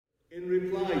In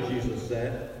reply, Jesus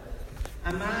said,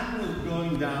 "A man was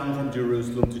going down from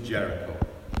Jerusalem to Jericho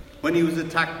when he was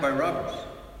attacked by robbers.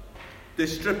 They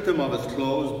stripped him of his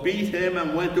clothes, beat him,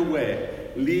 and went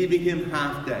away, leaving him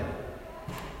half dead.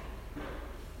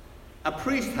 A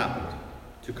priest happened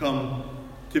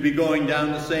to be going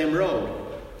down the same road,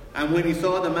 and when he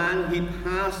saw the man, he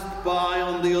passed by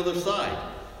on the other side.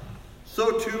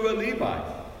 So too a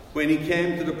Levite, when he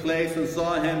came to the place and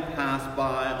saw him, passed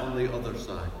by on the other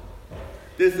side."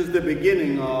 This is the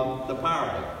beginning of the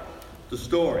parable, the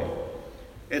story.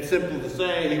 It's simple to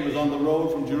say he was on the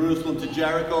road from Jerusalem to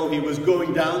Jericho. He was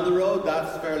going down the road.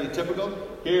 That's fairly typical.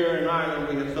 Here in Ireland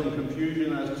we have some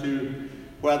confusion as to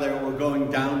whether we're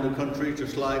going down the country to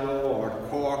Sligo or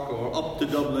Cork or up to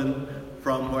Dublin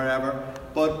from wherever.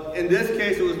 But in this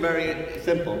case it was very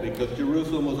simple because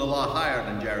Jerusalem was a lot higher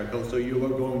than Jericho, so you were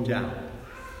going down.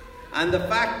 And the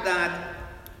fact that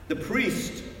the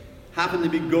priest happened to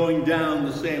be going down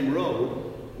the same road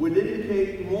would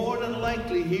indicate more than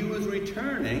likely he was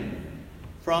returning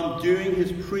from doing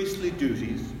his priestly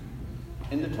duties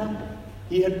in the temple.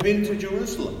 He had been to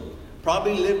Jerusalem,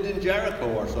 probably lived in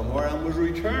Jericho or somewhere, and was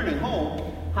returning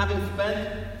home, having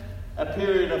spent a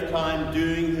period of time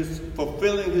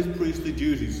fulfilling his priestly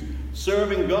duties,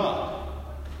 serving God,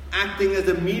 acting as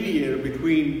a mediator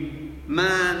between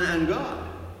man and God.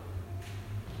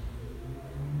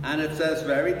 And it says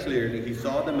very clearly, he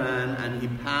saw the man and he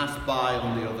passed by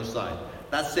on the other side.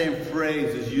 That same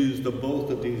phrase is used of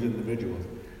both of these individuals.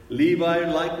 Levi,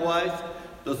 likewise,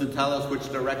 doesn't tell us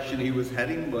which direction he was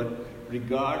heading, but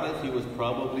regardless, he was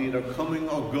probably either coming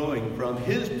or going from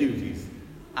his duties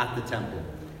at the temple.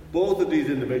 Both of these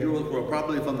individuals were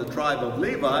probably from the tribe of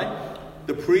Levi.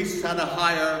 The priests had a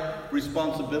higher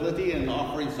responsibility in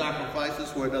offering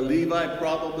sacrifices, where the Levi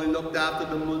probably looked after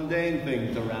the mundane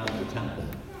things around the temple.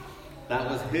 That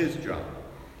was his job.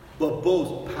 But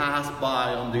both passed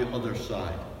by on the other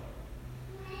side.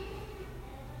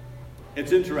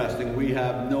 It's interesting, we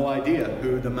have no idea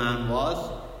who the man was.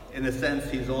 In a sense,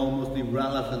 he's almost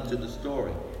irrelevant to the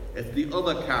story. It's the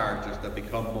other characters that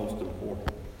become most important.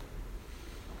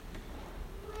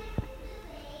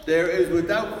 There is,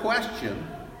 without question,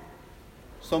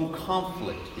 some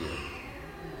conflict here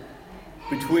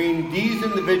between these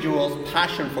individuals'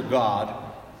 passion for God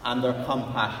and their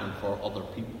compassion for other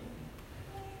people.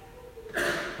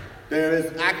 There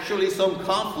is actually some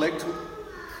conflict,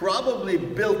 probably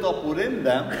built up within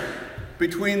them,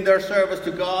 between their service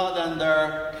to God and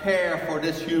their care for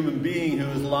this human being who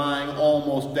is lying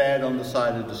almost dead on the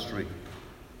side of the street.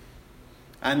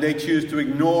 And they choose to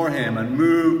ignore him and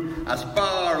move as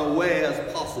far away as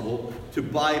possible to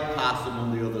bypass him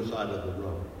on the other side of the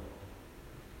road.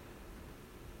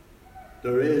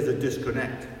 There is a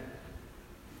disconnect.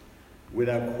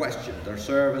 Without question, their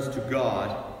service to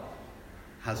God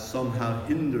has somehow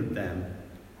hindered them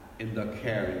in their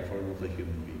caring for another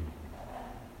human being.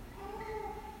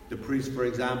 The priest, for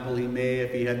example, he may,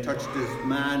 if he had touched this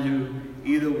man who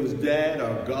either was dead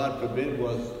or, God forbid,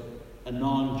 was a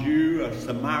non-Jew, a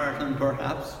Samaritan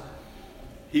perhaps,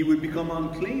 he would become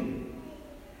unclean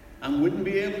and wouldn't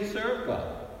be able to serve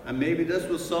God. And maybe this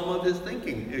was some of his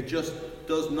thinking. It just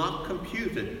does not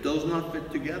compute. It does not fit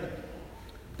together.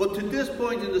 But to this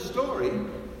point in the story,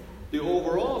 the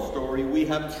overall story, we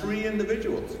have three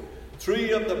individuals.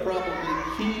 Three of the probably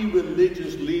key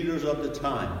religious leaders of the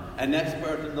time. An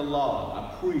expert in the law,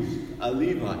 a priest, a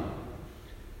Levite.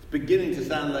 It's beginning to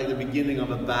sound like the beginning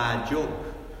of a bad joke.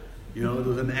 You know,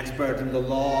 there's an expert in the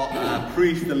law, a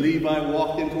priest, a Levite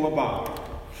walked into a bar.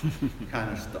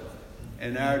 Kind of stuff.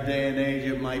 In our day and age,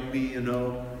 it might be,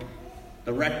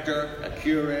 the rector, a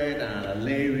curate, and a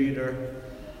lay reader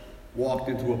walked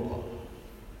into a pub.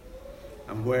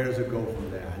 And where does it go from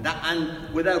there?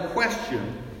 And without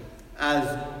question, as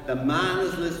the man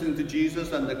is listening to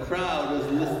Jesus and the crowd is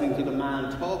listening to the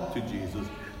man talk to Jesus,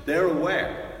 they're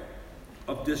aware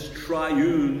of this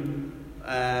triune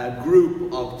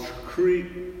group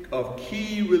of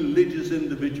key religious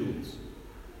individuals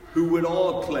who would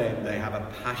all claim they have a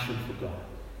passion for God.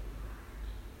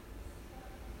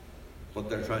 But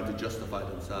they're trying to justify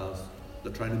themselves.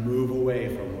 They're trying to move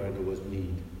away from where there was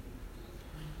need.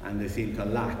 And they seem to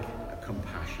lack a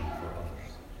compassion for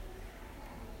others.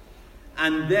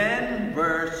 And then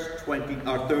verse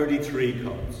 33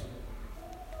 comes.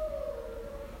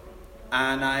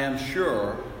 And I am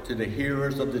sure to the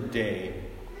hearers of the day,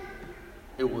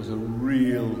 it was a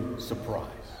real surprise.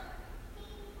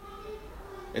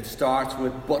 It starts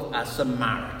with, but a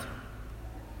Samaritan.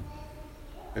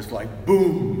 It's like,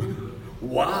 boom,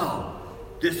 wow.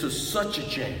 This is such a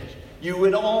change. You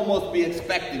would almost be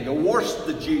expecting the worst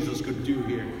that Jesus could do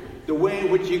here the way in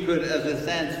which you could, as a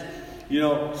sense,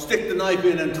 stick the knife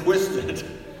in and twist it,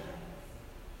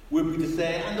 would be to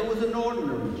say, and there was an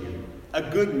ordinary Jew, a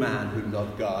good man who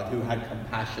loved God, who had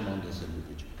compassion on this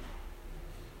individual.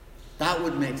 That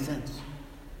would make sense.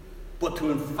 But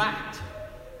to, in fact,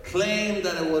 claim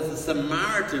that it was a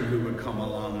Samaritan who would come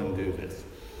along and do this.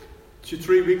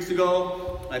 3 weeks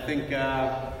ago, I think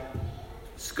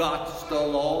Scott Evans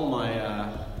stole all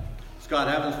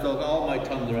my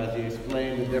thunder as he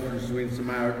explained the difference between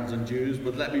Samaritans and Jews,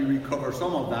 but let me recover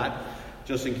some of that,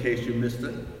 just in case you missed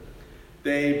it.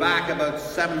 Back about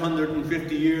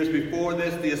 750 years before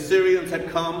this, the Assyrians had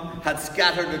come, had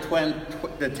scattered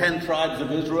the 10 tribes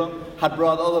of Israel, had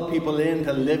brought other people in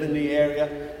to live in the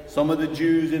area. Some of the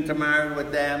Jews intermarried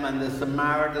with them, and the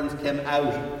Samaritans came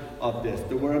out of this.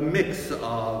 There were a mix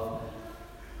of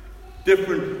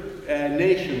different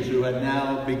nations who had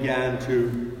now began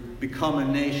to become a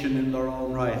nation in their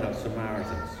own right of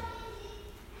Samaritans.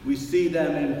 We see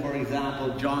them in, for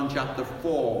example, John chapter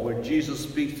 4, where Jesus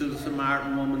speaks to the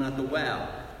Samaritan woman at the well.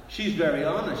 She's very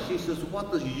honest. She says,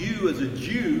 what does you as a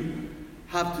Jew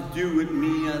have to do with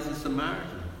me as a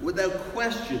Samaritan? Without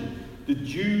question, the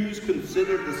Jews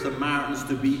considered the Samaritans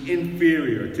to be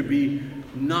inferior, to be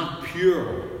not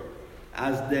pure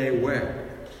as they were.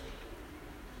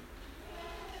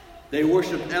 They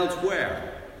worshipped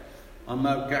elsewhere on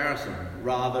Mount Gerizim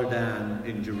rather than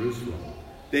in Jerusalem.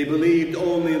 They believed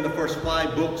only in the first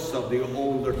 5 books of the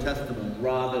Older Testament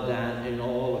rather than in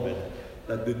all of it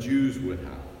that the Jews would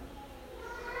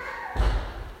have.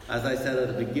 As I said at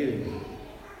the beginning,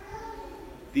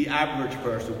 the average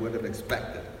person would have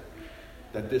expected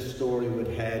that this story would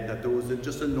head, that there was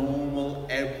just a normal,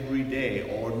 everyday,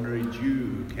 ordinary Jew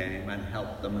who came and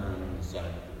helped the man on the side of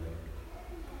the road.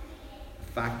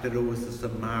 The fact that it was a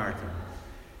Samaritan,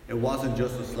 it wasn't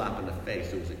just a slap in the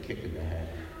face, it was a kick in the head.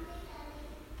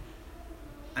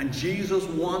 And Jesus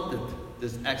wanted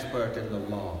this expert in the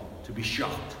law to be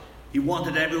shocked. He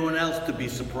wanted everyone else to be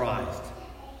surprised.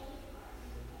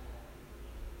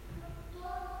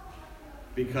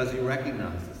 Because he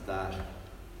recognizes that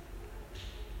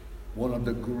one of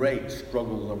the great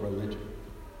struggles of religion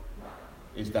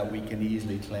is that we can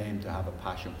easily claim to have a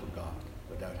passion for God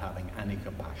without having any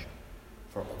compassion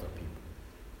for other people.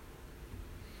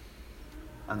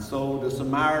 And so the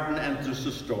Samaritan enters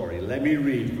the story. Let me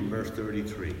read from verse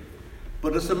 33.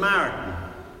 But a Samaritan,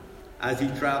 as he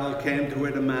traveled, came to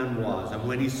where the man was, and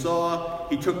when he saw,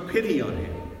 he took pity on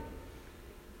him,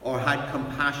 or had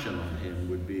compassion on him,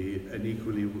 would be an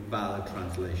equally valid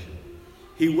translation.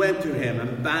 He went to him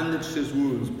and bandaged his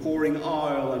wounds, pouring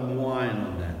oil and wine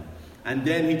on them. And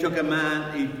then he put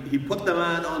the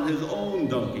man on his own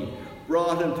donkey,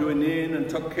 brought him to an inn, and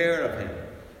took care of him.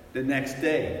 The next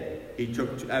day, he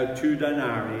took out 2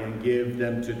 denarii and gave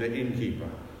them to the innkeeper.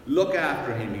 Look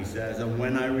after him, he says, and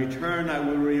when I return, I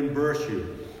will reimburse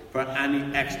you for any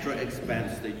extra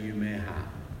expense that you may have.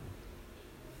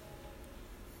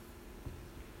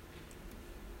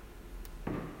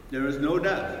 There is no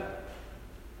doubt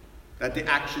that the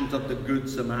actions of the Good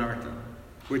Samaritan,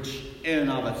 which in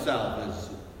and of itself is,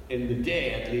 in the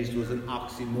day at least, was an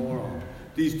oxymoron.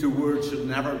 These 2 words should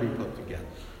never be put together.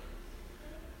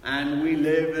 And we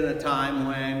live in a time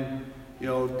when,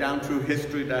 down through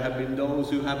history, there have been those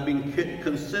who have been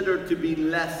considered to be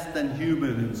less than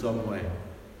human in some way.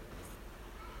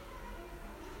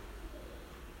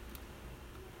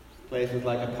 Places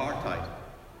like apartheid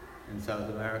in South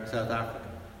Africa.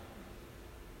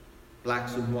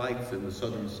 Blacks and whites in the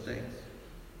southern states.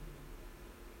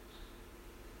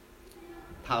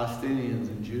 Palestinians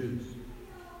and Jews.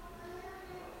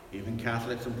 Even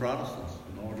Catholics and Protestants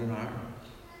in Northern Ireland.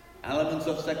 Elements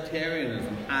of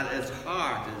sectarianism at its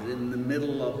heart is in the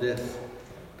middle of this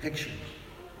picture.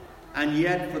 And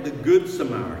yet for the Good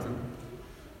Samaritan,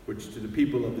 which to the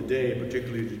people of the day,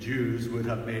 particularly the Jews, would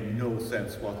have made no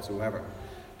sense whatsoever.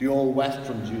 The old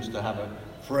Westerns used to have a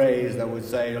phrase that would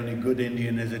say, only good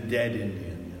Indian is a dead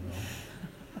Indian,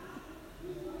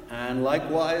 And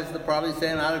likewise, the probably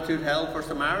same attitude held for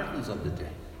Samaritans of the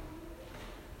day.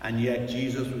 And yet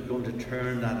Jesus was going to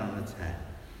turn that on its head.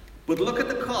 But look at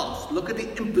the cost. Look at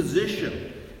the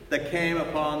imposition that came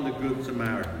upon the Good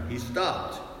Samaritan. He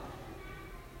stopped.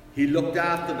 He looked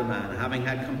after the man, having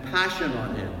had compassion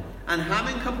on him. And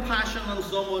having compassion on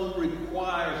someone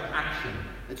requires action.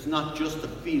 It's not just a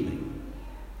feeling.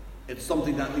 It's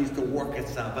something that needs to work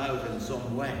itself out in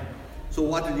some way. So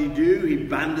what did he do? He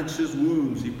bandaged his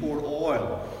wounds. He poured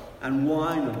oil and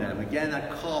wine on them. Again,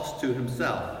 at cost to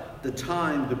himself. The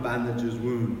time to bandage his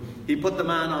wound. He put the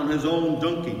man on his own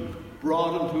donkey,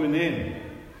 brought him to an inn.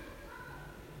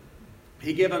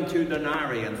 He gave him 2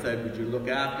 denarii and said, would you look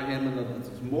after him? And if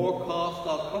it's more cost,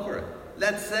 I'll cover it.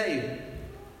 Let's say,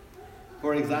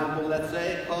 for example, let's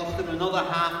say it cost him another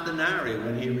half denarii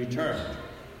when he returned.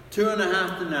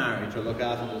 2.5 denarii to look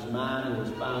after this man who was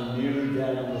found nearly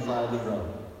dead on the side of the road.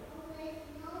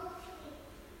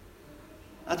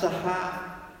 That's a half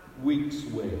week's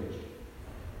wage.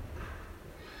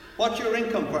 What's your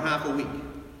income for half a week?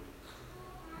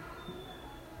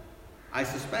 I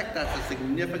suspect that's a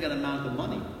significant amount of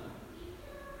money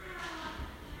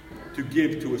to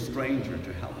give to a stranger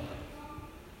to help them.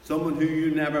 Someone who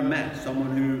you never met,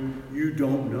 someone who you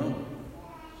don't know.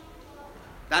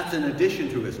 That's in addition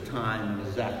to his time and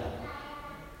his effort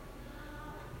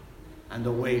and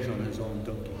the weight on his own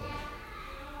donkey,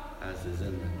 as is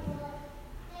in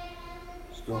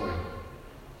the story.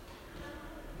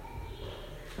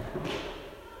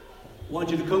 I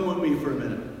want you to come with me for a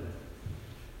minute.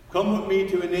 Come with me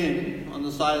to an inn on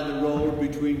the side of the road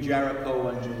between Jericho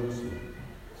and Jerusalem.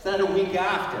 It's not a week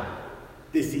after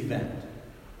this event.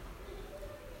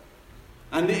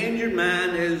 And the injured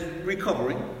man is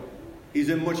recovering. He's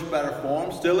in much better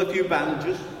form. Still a few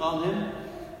bandages on him.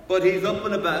 But he's up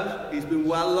and about. He's been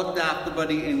well looked after by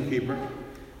the innkeeper.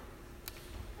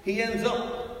 He ends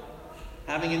up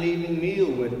having an evening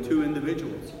meal with 2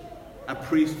 individuals. A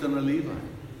priest and a Levite.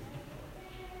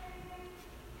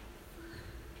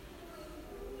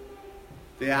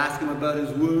 They asked him about his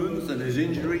wounds and his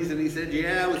injuries, and he said,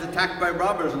 yeah, I was attacked by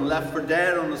robbers and left for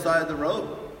dead on the side of the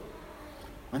road.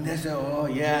 And they said, oh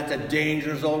yeah, it's a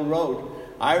dangerous old road.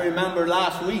 I remember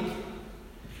last week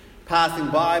passing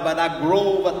by that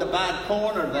grove at the bad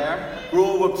corner there,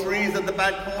 grove of trees at the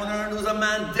bad corner, and there was a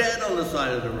man dead on the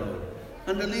side of the road.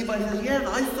 And the Levite says, yeah,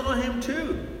 I saw him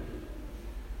too.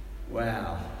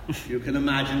 Well, you can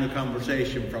imagine the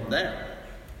conversation from there.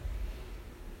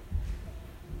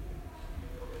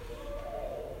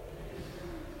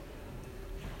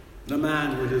 The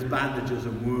man with his bandages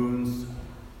and wounds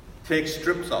takes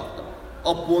strips off them,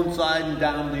 up one side and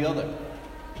down the other.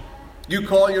 You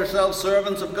call yourselves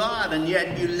servants of God, and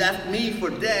yet you left me for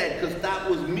dead, because that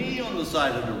was me on the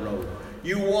side of the road.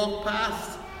 You walked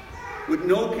past with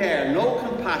no care, no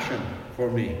compassion for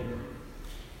me.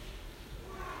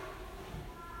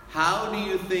 How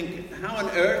on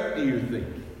earth do you think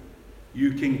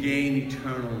you can gain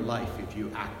eternal life if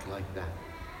you act like that?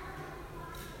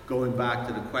 Going back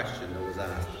to the question that was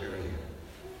asked earlier.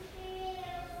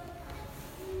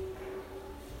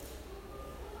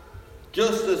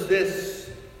 Just as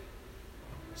this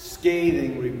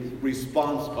scathing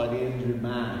response by the injured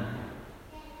man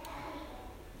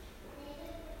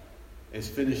is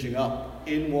finishing up,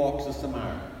 in walks a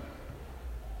Samaritan.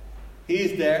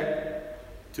 He's there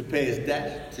to pay his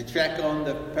debt, to check on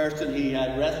the person he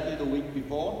had rescued a week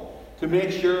before, to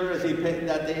make sure as he paid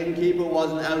that the innkeeper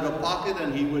wasn't out of pocket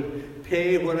and he would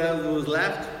pay whatever was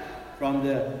left from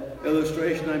the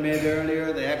illustration I made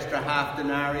earlier, the extra half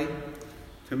denarii,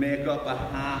 to make up a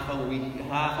half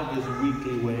of his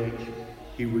weekly wage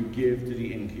he would give to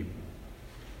the innkeeper.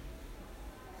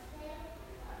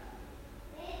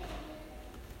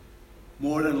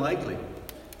 More than likely,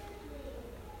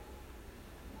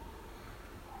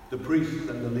 the priests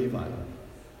and the Levite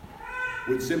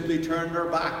would simply turn their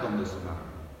back on the Samaritan.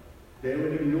 They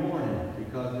would ignore him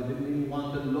because they didn't even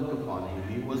want to look upon him.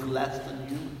 He was less than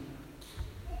human.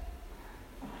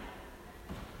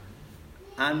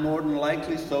 And more than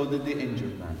likely, so did the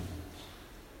injured man.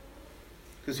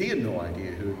 Because he had no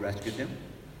idea who had rescued him.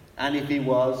 And if he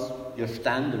was your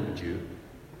standard Jew,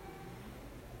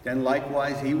 then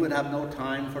likewise he would have no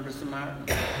time for the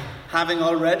Samaritan. Having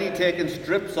already taken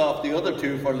strips off the other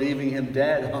 2 for leaving him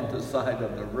dead on the side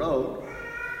of the road,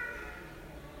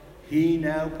 he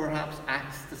now perhaps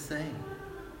acts the same,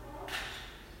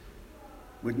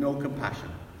 with no compassion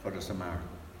for the Samaritan.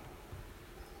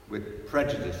 With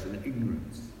prejudice and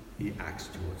ignorance, he acts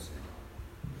towards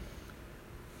him.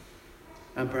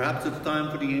 And perhaps it's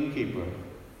time for the innkeeper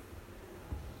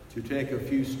to take a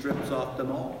few strips off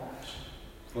them all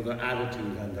for their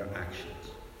attitude and their actions.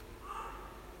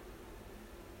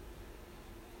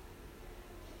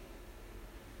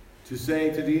 To say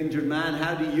to the injured man,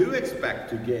 how do you expect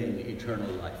to gain eternal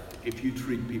life if you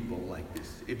treat people like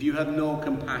this? If you have no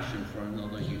compassion for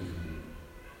another human being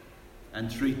and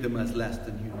treat them as less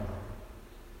than human?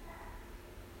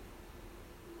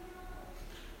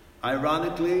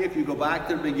 Ironically, if you go back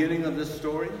to the beginning of this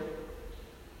story,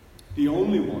 the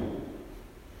only one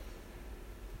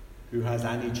who has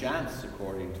any chance,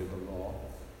 according to the law,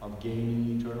 of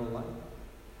gaining eternal life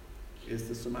is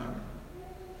the Samaritan.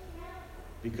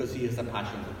 Because he has a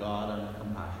passion for God and a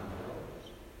compassion for others.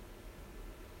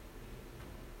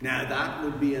 Now that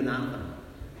would be anathema.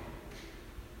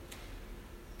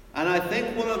 And I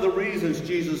think one of the reasons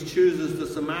Jesus chooses the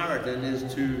Samaritan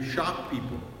is to shock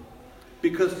people.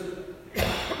 Because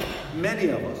many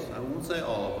of us, I won't say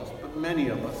all of us, but many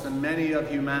of us and many of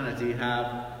humanity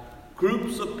have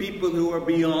groups of people who are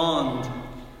beyond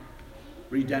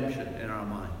redemption in our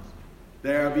minds.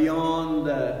 They are beyond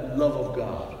the love of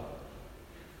God.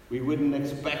 We wouldn't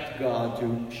expect God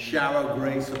to shower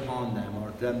grace upon them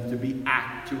or them to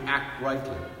act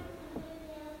rightly.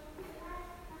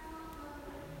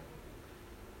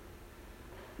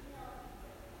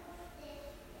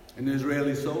 An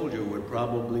Israeli soldier would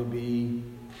probably be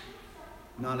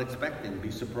not expecting,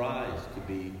 be surprised to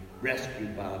be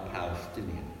rescued by a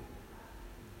Palestinian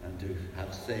and to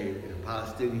have saved a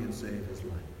Palestinian save his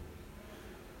life.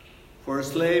 For a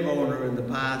slave owner in the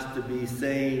past to be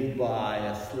saved by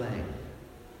a slave.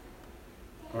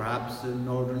 Perhaps in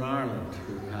Northern Ireland,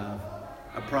 who have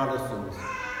a Protestant,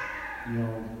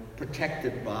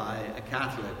 protected by a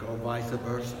Catholic or vice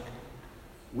versa,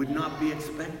 would not be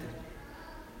expected.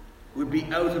 Would be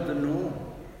out of the norm.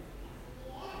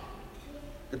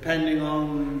 Depending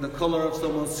on the colour of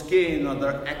someone's skin or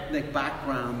their ethnic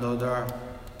background or their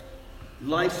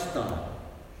lifestyle,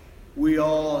 we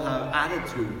all have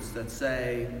attitudes that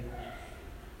say,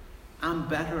 I'm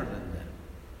better than them.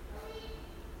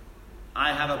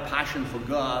 I have a passion for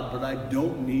God, but I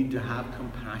don't need to have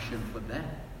compassion for them.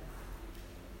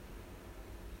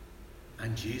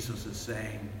 And Jesus is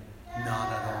saying, not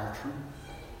at all true.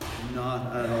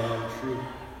 Not at all true.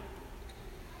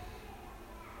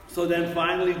 So then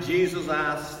finally Jesus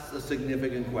asks a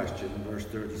significant question in verse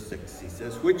 36. He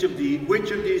says, which of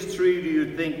these three do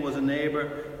you think was a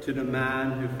neighbor to the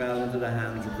man who fell into the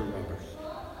hands of the robbers?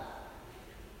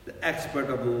 The expert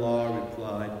of the law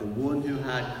replied, the one who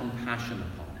had compassion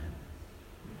upon him.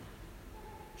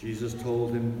 Jesus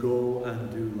told him, go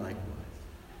and do likewise.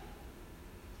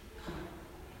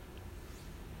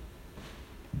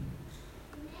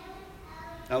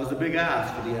 That was a big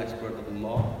ask for the expert of the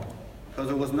law,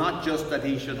 because it was not just that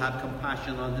he should have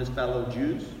compassion on his fellow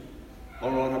Jews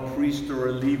or on a priest or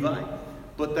a Levite,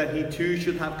 but that he too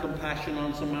should have compassion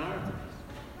on Samaritans.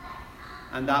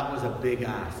 And that was a big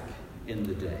ask in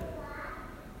the day.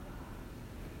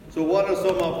 So what are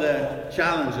some of the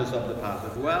challenges of the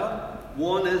passage? Well,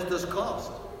 one is this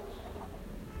cost.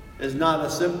 It's not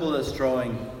as simple as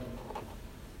throwing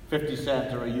 50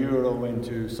 cents or €1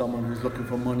 into someone who's looking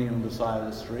for money on the side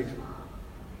of the street.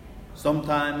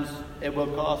 Sometimes it will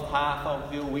cost half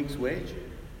of your week's wage.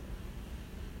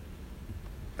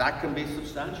 That can be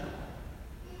substantial.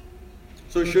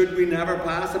 So should we never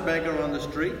pass a beggar on the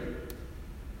street?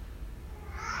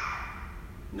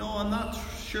 No, I'm not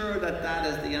sure that that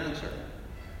is the answer.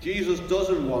 Jesus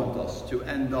doesn't want us to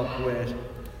end up with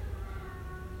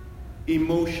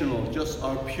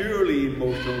purely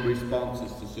emotional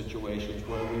responses to situations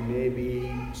where we may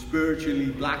be spiritually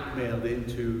blackmailed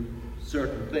into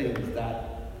certain things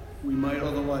that we might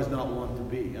otherwise not want to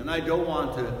be. And I don't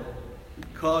want to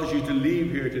cause you to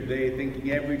leave here today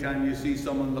thinking every time you see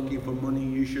someone looking for money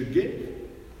you should give.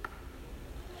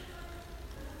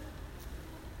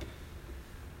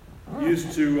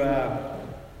 Used to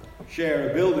share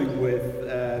a building with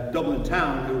Dublin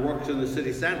Town, who works in the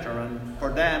city centre, and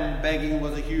for them begging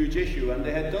was a huge issue, and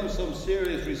they had done some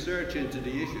serious research into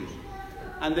the issues,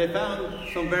 and they found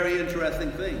some very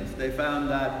interesting things. They found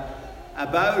that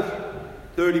about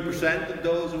 30% of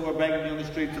those who were begging on the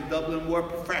streets of Dublin were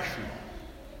professional.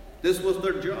 This was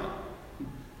their job.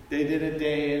 They did it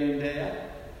day in and day out.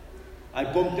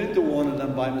 I bumped into one of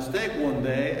them by mistake one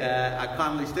day at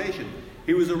Connolly Station.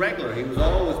 He was a regular. He was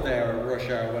always there at rush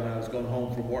hour when I was going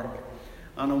home from work.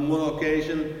 And on one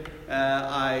occasion,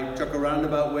 I took a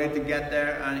roundabout way to get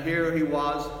there, and here he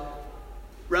was,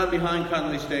 round behind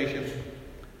Connolly Station,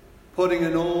 putting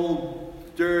an old,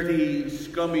 dirty,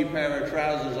 scummy pair of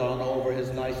trousers on over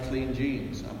his nice, clean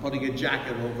jeans, and putting a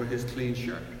jacket over his clean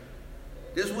shirt.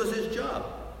 This was his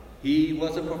job. He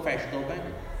was a professional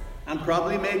beggar, and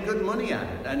probably made good money at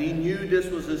it, and he knew this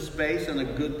was his space and a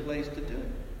good place to do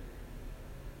it.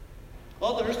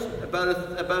 Others,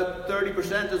 about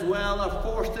 30% as well, are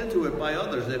forced into it by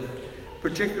others.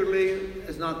 Particularly,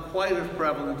 it's not quite as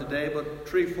prevalent today, but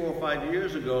 3, 4, 5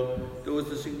 years ago, there was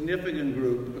a significant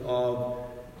group of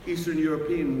Eastern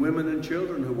European women and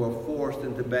children who were forced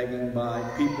into begging by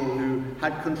people who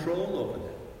had control over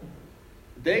them.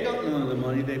 They got none of the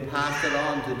money, they passed it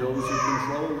on to those who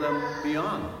controlled them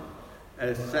beyond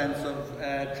a sense of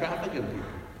trafficking people.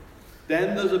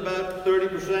 Then there's about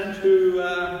 30% who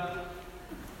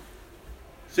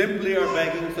simply are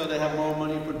begging so they have more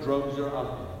money for drugs or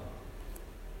alcohol.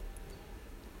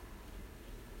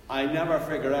 I never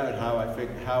figure out how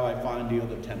I find the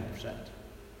other 10%,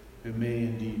 who may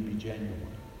indeed be genuine.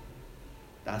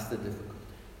 That's the difficulty.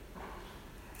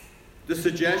 The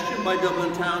suggestion by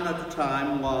Dublin Town at the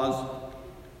time was,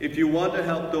 if you want to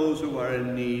help those who are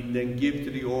in need, then give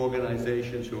to the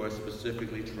organisations who are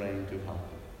specifically trained to help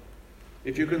them.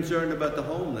 If you're concerned about the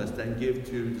homeless, then give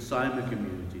to the Simon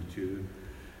community, to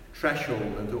Threshold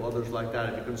and to others like that.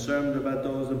 If you're concerned about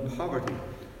those in poverty,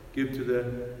 give to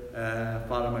the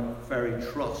Father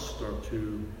McFerry Trust, or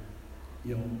to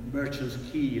Merchants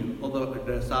Quay and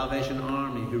the Salvation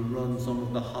Army who run some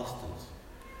of the hostels.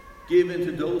 Give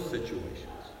into those situations.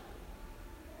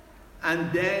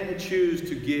 And then choose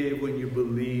to give when you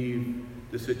believe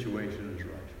the situation is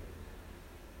right.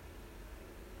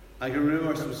 I can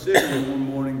remember specifically one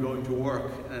morning going to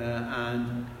work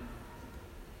and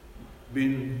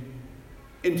being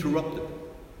interrupted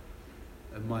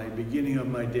at my beginning of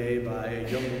my day by a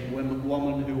young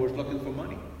woman who was looking for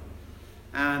money.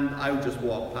 And I would just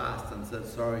walk past and said,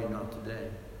 "Sorry, not today."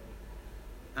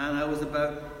 And I was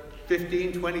about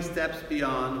 15, 20 steps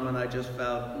beyond when I just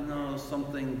felt, no,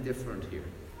 something different here.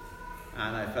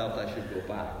 And I felt I should go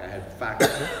back. I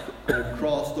had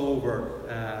crossed over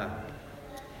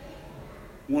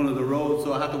one of the roads,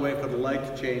 so I had to wait for the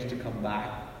light to change to come back.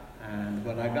 And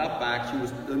when I got back,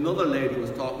 another lady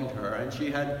was talking to her, and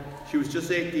she was just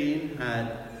 18,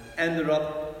 had ended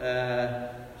up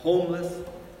homeless,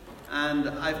 and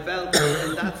I felt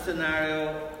in that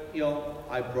scenario,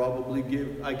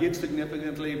 I give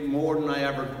significantly more than I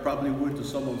ever probably would to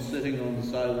someone sitting on the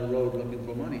side of the road looking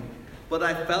for money. But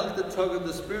I felt the tug of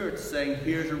the Spirit saying,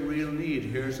 here's a real need,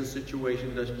 here's a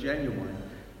situation that's genuine,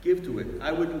 give to it.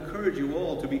 I would encourage you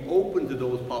all to be open to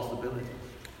those possibilities,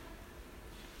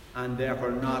 and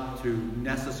therefore not to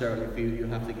necessarily feel you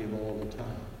have to give all the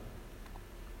time.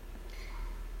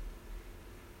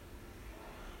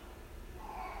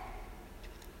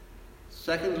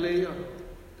 Secondly,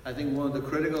 I think one of the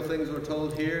critical things we're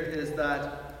told here is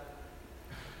that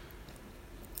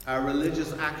our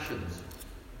religious actions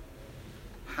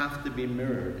have to be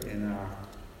mirrored in our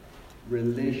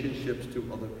relationships to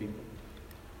other people.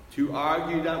 To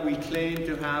argue that we claim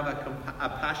to have a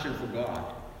passion for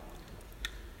God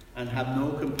and have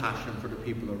no compassion for the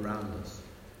people around us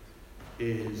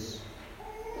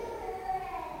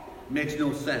makes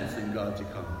no sense in God's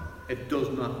economy. It does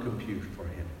not compute for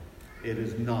Him. It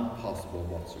is not possible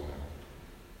whatsoever.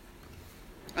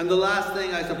 And the last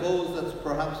thing, I suppose, that's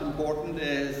perhaps important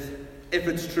is, if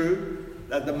it's true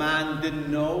that the man didn't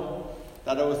know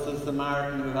that it was the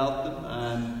Samaritan who helped him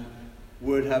and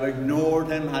would have ignored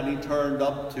him had he turned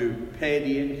up to pay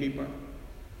the innkeeper,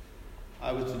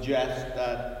 I would suggest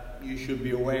that you should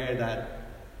be aware that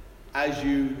as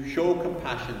you show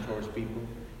compassion towards people,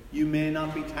 you may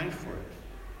not be thanked for it.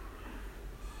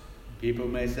 People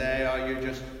may say, "Oh, you're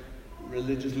just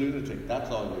religious lunatic. That's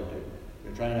all you're doing.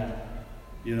 You're trying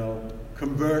to,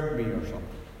 convert me or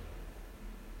something."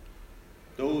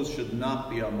 Those should not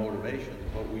be our motivations,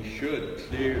 but we should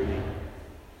clearly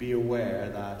be aware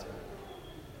that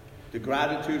the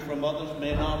gratitude from others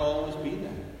may not always be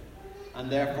there. And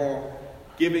therefore,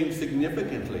 giving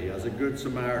significantly, as a good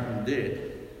Samaritan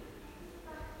did,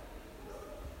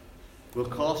 will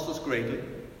cost us greatly,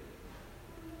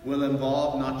 will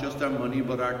involve not just our money,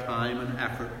 but our time and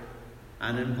effort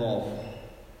and involvement.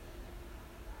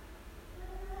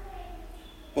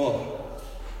 But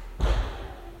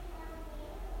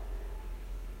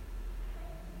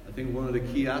I think one of the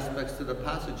key aspects to the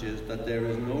passage is that there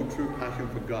is no true passion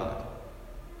for God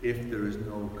if there is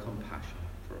no compassion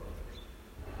for others.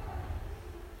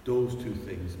 Those two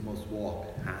things must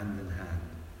walk hand in hand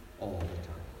all the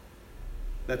time.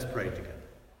 Let's pray together.